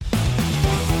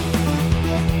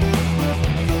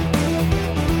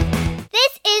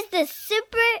the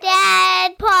Super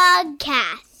Dad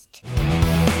Podcast.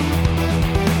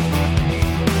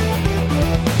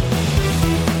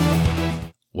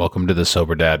 Welcome to the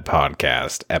Sober Dad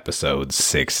Podcast, episode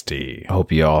 60. I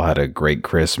hope you all had a great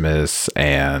Christmas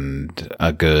and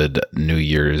a good New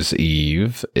Year's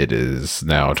Eve. It is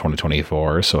now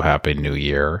 2024, so Happy New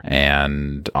Year.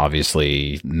 And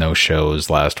obviously, no shows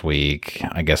last week.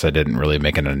 I guess I didn't really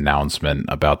make an announcement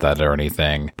about that or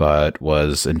anything, but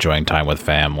was enjoying time with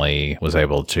family, was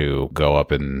able to go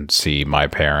up and see my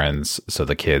parents, so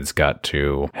the kids got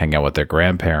to hang out with their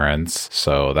grandparents,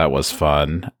 so that was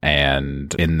fun.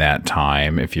 And in that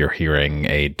time, if you're hearing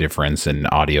a difference in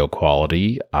audio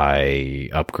quality, I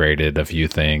upgraded a few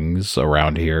things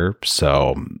around here,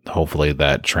 so hopefully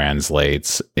that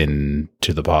translates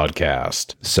into the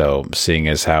podcast. So seeing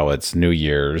as how it's New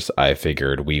Year's, I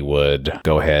figured we would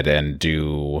go ahead and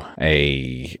do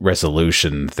a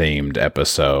resolution themed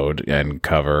episode and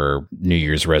cover New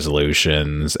Year's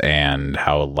resolutions and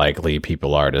how likely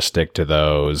people are to stick to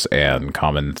those and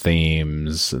common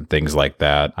themes and things like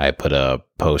that. I put a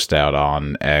post out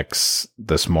on X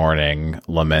this morning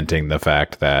lamenting the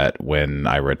fact that when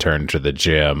I return to the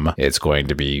gym, it's going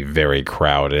to be very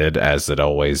crowded, as it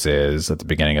always is at the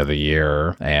beginning of the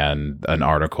year. And an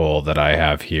article that I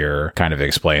have here kind of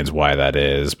explains why that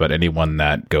is. But anyone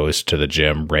that goes to the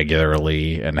gym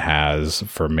regularly and has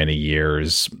for many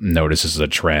years notices a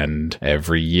trend.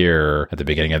 Every year at the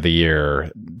beginning of the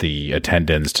year, the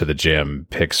attendance to the gym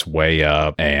picks way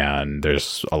up, and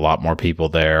there's a lot more people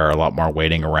there, a lot more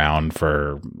waiting around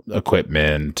for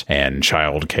equipment and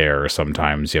childcare.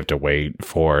 Sometimes you have to wait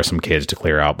for some kids to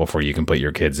clear out before you can put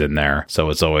your kids in there. So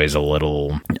it's always a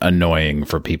little annoying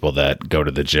for people that go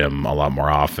to the gym a lot more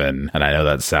often. And I know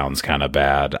that sounds kind of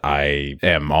bad. I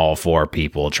am all for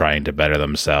people trying to better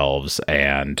themselves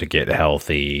and to get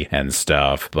healthy and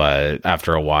stuff. But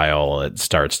after a while, it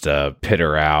starts to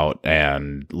peter out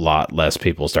and a lot less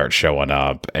people start showing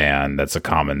up. And that's a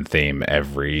common theme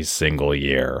every single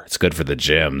year. It's good for the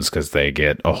gyms because they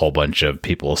get a whole bunch of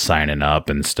people signing up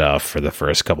and stuff for the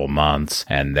first couple months,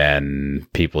 and then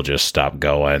people just stop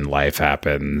going, life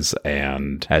happens,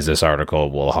 and as this article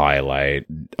will highlight,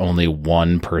 only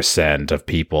 1% of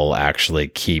people actually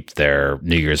keep their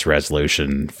New Year's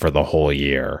resolution for the whole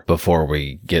year. Before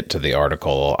we get to the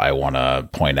article, I want to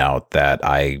point out that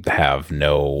I have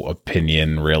no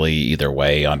opinion really either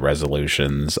way on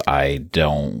resolutions. I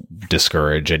don't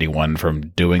discourage anyone from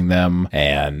doing them,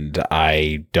 and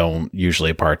I don't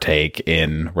usually partake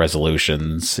in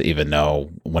resolutions, even though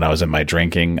when I was in my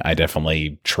drinking, I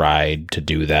definitely tried to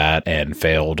do that and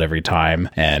failed every time.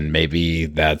 And maybe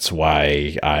that's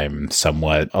why I'm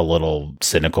somewhat a little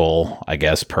cynical, I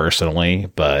guess, personally.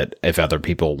 But if other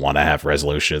people want to have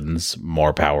resolutions,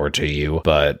 more power to you.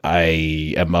 But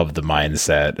I am of the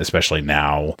mindset, especially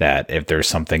now, that if there's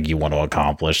something you want to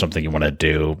accomplish, something you want to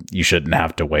do, you shouldn't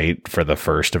have to wait for the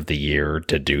first of the year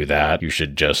to do that. You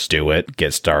should just do it,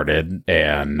 get started,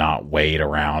 and not wait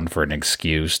around for an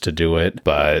excuse to do it.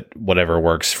 But whatever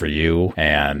works for you.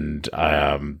 And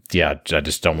I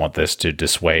just don't want this to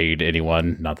dissuade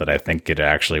anyone. Not that I think it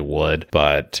actually would,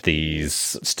 but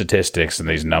these statistics and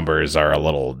these numbers are a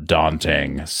little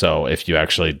daunting. So if you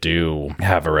actually do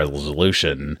have a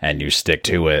resolution and you stick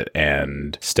to it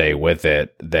and stay with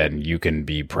it, then you can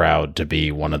be proud to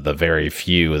be one of the very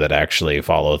few that actually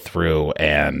follow through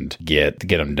and get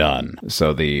them done.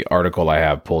 So the article I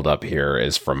have pulled up here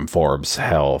is from Forbes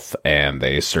Health, and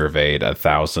they surveyed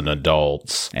 1,000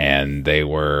 adults, and they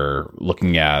were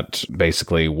looking at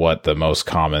basically what the most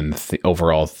common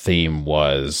overall theme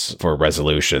was for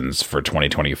resolutions for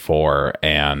 2024,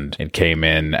 and it came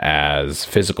in as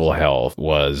physical health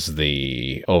was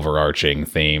the overarching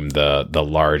theme. The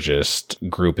largest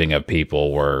grouping of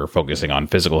people were focusing on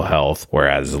physical health,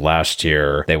 whereas last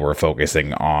year they were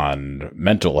focusing on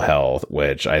mental health,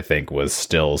 which I think was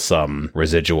still some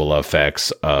residual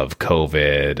effects of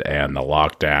COVID and the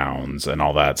lockdowns and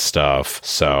all that stuff.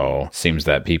 So seems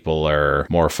that people are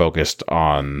more focused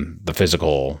on the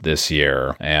physical this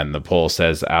year. And the poll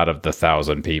says out of the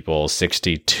 1,000 people,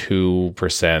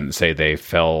 62% say they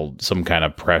felt some kind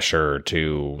of pressure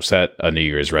to set a New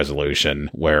Year's resolution,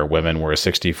 where women were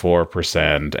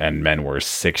 64% and men were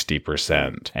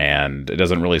 60%. And it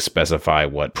doesn't really specify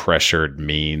what pressured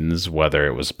means, whether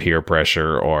it was peer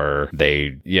pressure or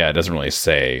it doesn't really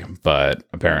say. But but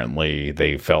apparently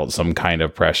they felt some kind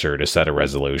of pressure to set a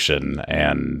resolution.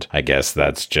 And I guess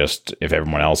that's just if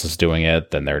everyone else is doing it,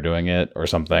 then they're doing it or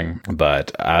something.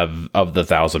 But of the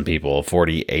 1,000 people,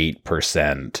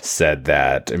 48% said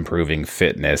that improving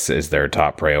fitness is their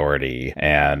top priority.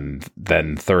 And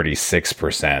then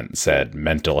 36% said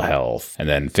mental health. And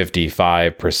then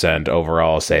 55%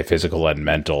 overall say physical and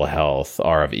mental health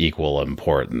are of equal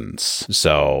importance.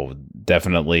 So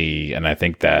definitely, and I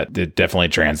think that it definitely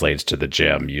translates to the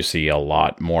gym. You see a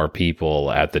lot more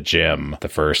people at the gym the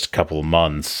first couple of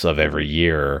months of every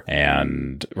year.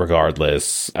 And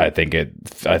regardless, I think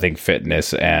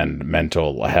fitness and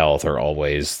mental health are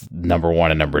always number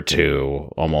one and number two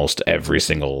almost every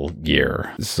single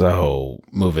year. So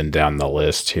moving down the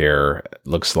list here,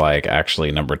 looks like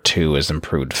actually number two is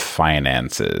improved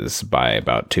finances by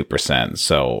about 2%.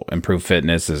 So improved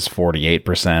fitness is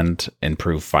 48%,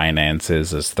 improved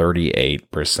finances is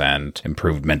 38%,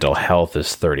 improved mental health is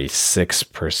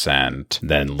 36%,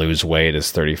 then lose weight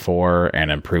is 34%, and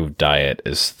improved diet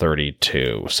is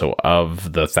 32%. So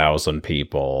of the 1,000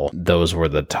 people, those were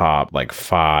the top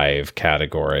 5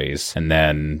 categories. And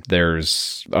then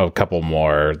there's a couple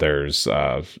more. There's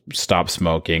stop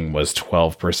smoking was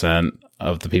 12%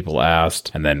 of the people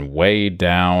asked. And then way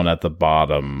down at the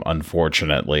bottom,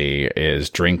 unfortunately,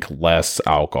 is drink less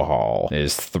alcohol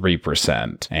is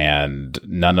 3%. And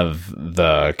none of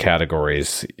the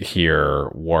categories here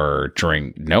were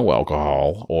drink no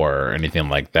alcohol or anything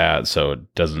like that. So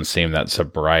it doesn't seem that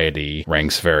sobriety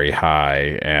ranks very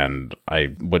high. And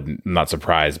not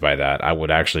surprised by that. I would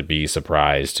actually be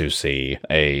surprised to see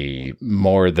a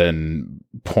more than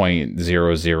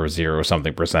 0.000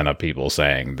 something percent of people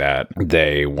saying that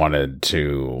they wanted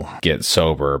to get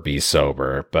sober, be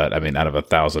sober. But I mean, out of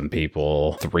 1,000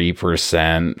 people,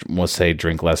 3% will say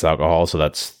drink less alcohol. So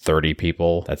that's 30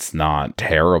 people. That's not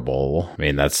terrible. I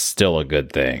mean, that's still a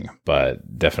good thing,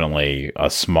 but definitely a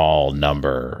small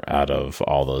number out of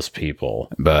all those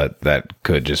people. But that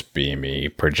could just be me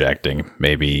projecting.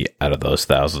 Maybe out of those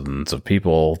thousands of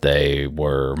people, they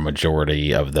were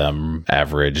majority of them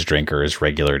average drinkers,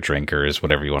 regular drinkers,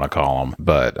 whatever you want to call them.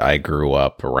 But I grew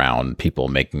up around people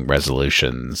making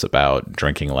resolutions about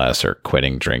drinking less or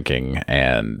quitting drinking,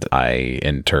 and I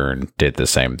in turn did the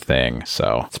same thing.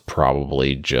 So it's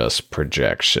probably just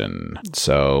projection.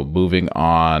 So moving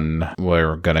on,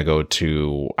 we're going to go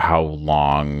to how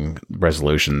long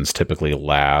resolutions typically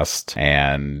last.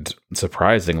 And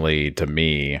surprisingly to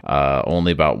me,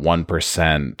 only about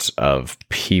 1% of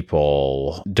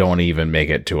people don't even make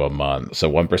it to a month. So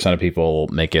 1% of people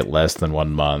make it less than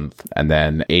 1 month, and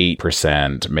then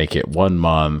 8% make it 1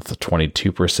 month,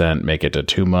 22% make it to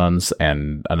 2 months,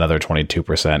 and another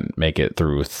 22% make it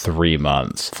through 3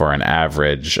 months, for an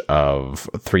average of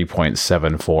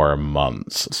 3.74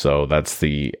 months. So that's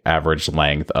the average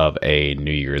length of a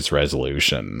New Year's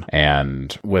resolution.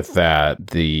 And with that,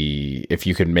 if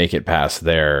you can make it past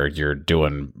there, you're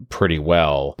doing pretty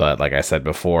well. But like I said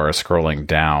before, scrolling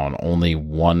down, only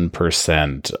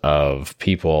 1% of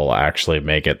people actually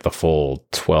make it the full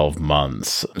 12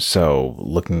 months. So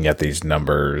looking at these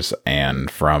numbers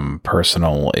and from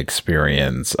personal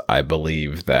experience, I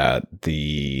believe that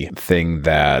the thing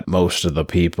that most of the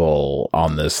people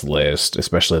on this list,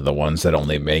 especially the ones that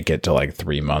only make it to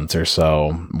 3 months or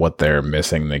so, what they're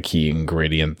missing, the key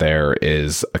ingredient there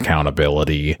is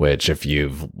accountability, which if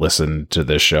you've listened to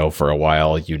this show for a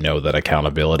while, you know that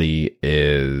accountability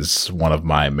is one of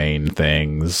my main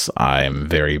things. I'm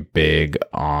very big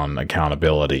on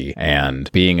accountability,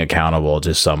 and being accountable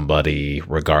to somebody,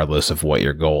 regardless of what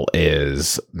your goal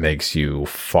is, makes you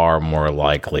far more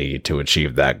likely to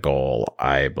achieve that goal.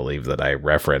 I believe that I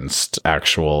referenced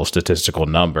actual statistical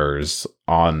numbers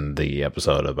on the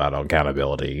episode about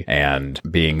accountability, and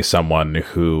being someone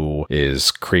who is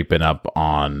creeping up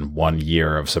on 1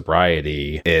 year of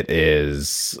sobriety, it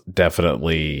is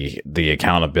definitely the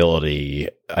accountability,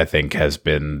 I think, has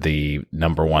been the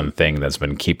number one thing that's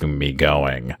been keeping me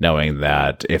going, knowing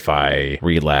that if I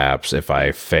relapse, if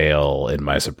I fail in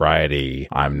my sobriety,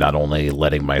 I'm not only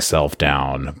letting myself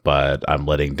down, but I'm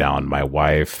letting down my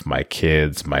wife, my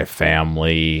kids, my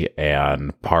family,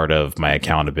 and part of my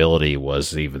accountability was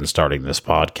even starting this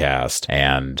podcast.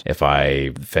 And if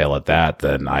I fail at that,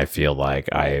 then I feel like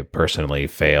I personally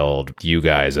failed you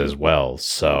guys as well.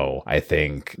 So I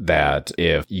think that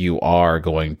if you are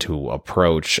going to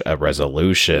approach approach a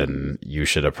resolution, you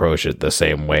should approach it the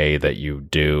same way that you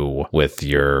do with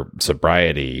your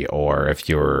sobriety, or if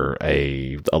you're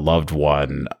a loved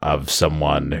one of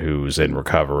someone who's in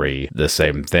recovery, the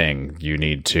same thing. You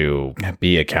need to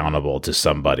be accountable to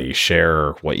somebody,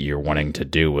 share what you're wanting to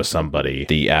do with somebody.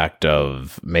 The act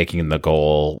of making the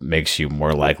goal makes you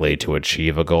more likely to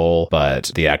achieve a goal,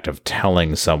 but the act of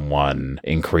telling someone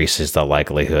increases the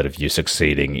likelihood of you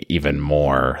succeeding even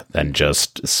more than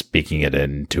just speaking it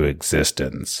into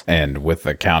existence. And with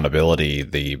accountability,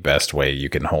 the best way you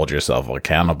can hold yourself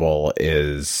accountable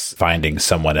is finding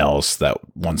someone else that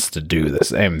wants to do the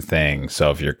same thing.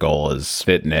 So if your goal is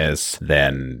fitness,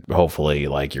 then hopefully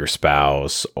like your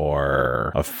spouse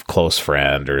or a close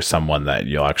friend or someone that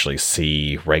you'll actually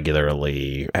see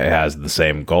regularly has the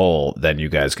same goal, then you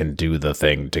guys can do the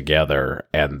thing together.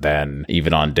 And then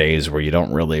even on days where you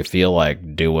don't really feel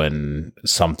like doing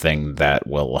something that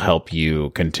will help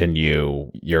you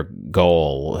continue your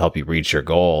goal, help you reach your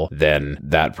goal, then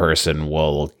that person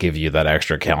will give you that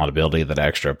extra accountability, that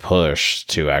extra push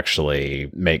to actually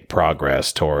make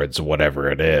progress towards whatever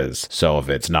it is. So if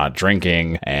it's not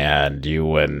drinking and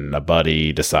you and a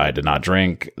buddy decide to not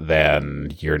drink,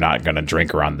 then you're not going to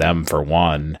drink around them for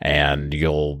one, and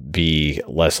you'll be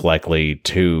less likely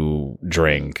to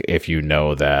drink if you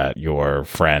know that your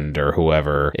friend or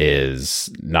whoever is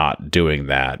not doing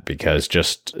that. Because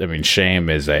shame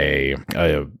is a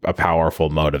powerful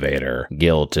motivator.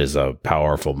 Guilt is a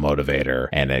powerful motivator,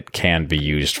 and it can be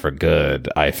used for good,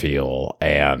 I feel,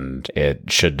 and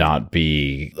it should not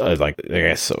be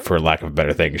for lack of a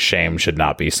better thing, shame should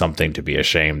not be something to be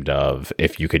ashamed of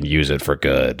if you can use it for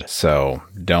good. So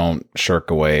don't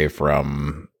shirk away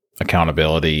from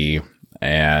accountability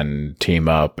and team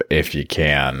up if you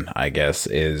can, I guess,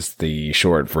 is the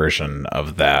short version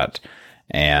of that.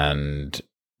 And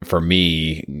for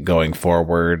me, going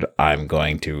forward, I'm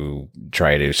going to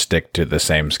try to stick to the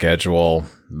same schedule.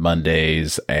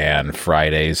 Mondays and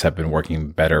Fridays have been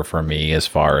working better for me as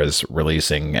far as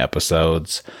releasing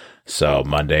episodes. So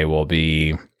Monday will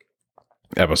be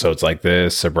episodes like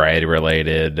this, sobriety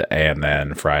related, and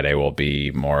then Friday will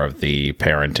be more of the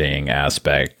parenting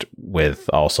aspect with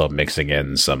also mixing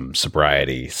in some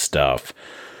sobriety stuff.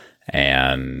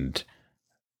 And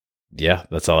yeah,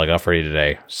 that's all I got for you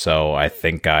today. So I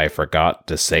think I forgot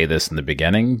to say this in the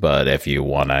beginning, but if you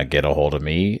want to get a hold of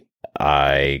me,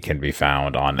 I can be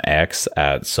found on X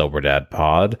at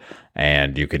SoberDadPod,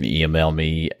 and you can email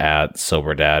me at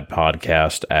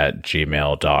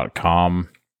SoberDadPodcast@gmail.com.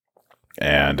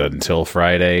 And until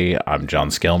Friday, I'm John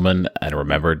Skillman, and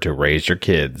remember to raise your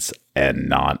kids and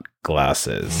not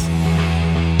glasses.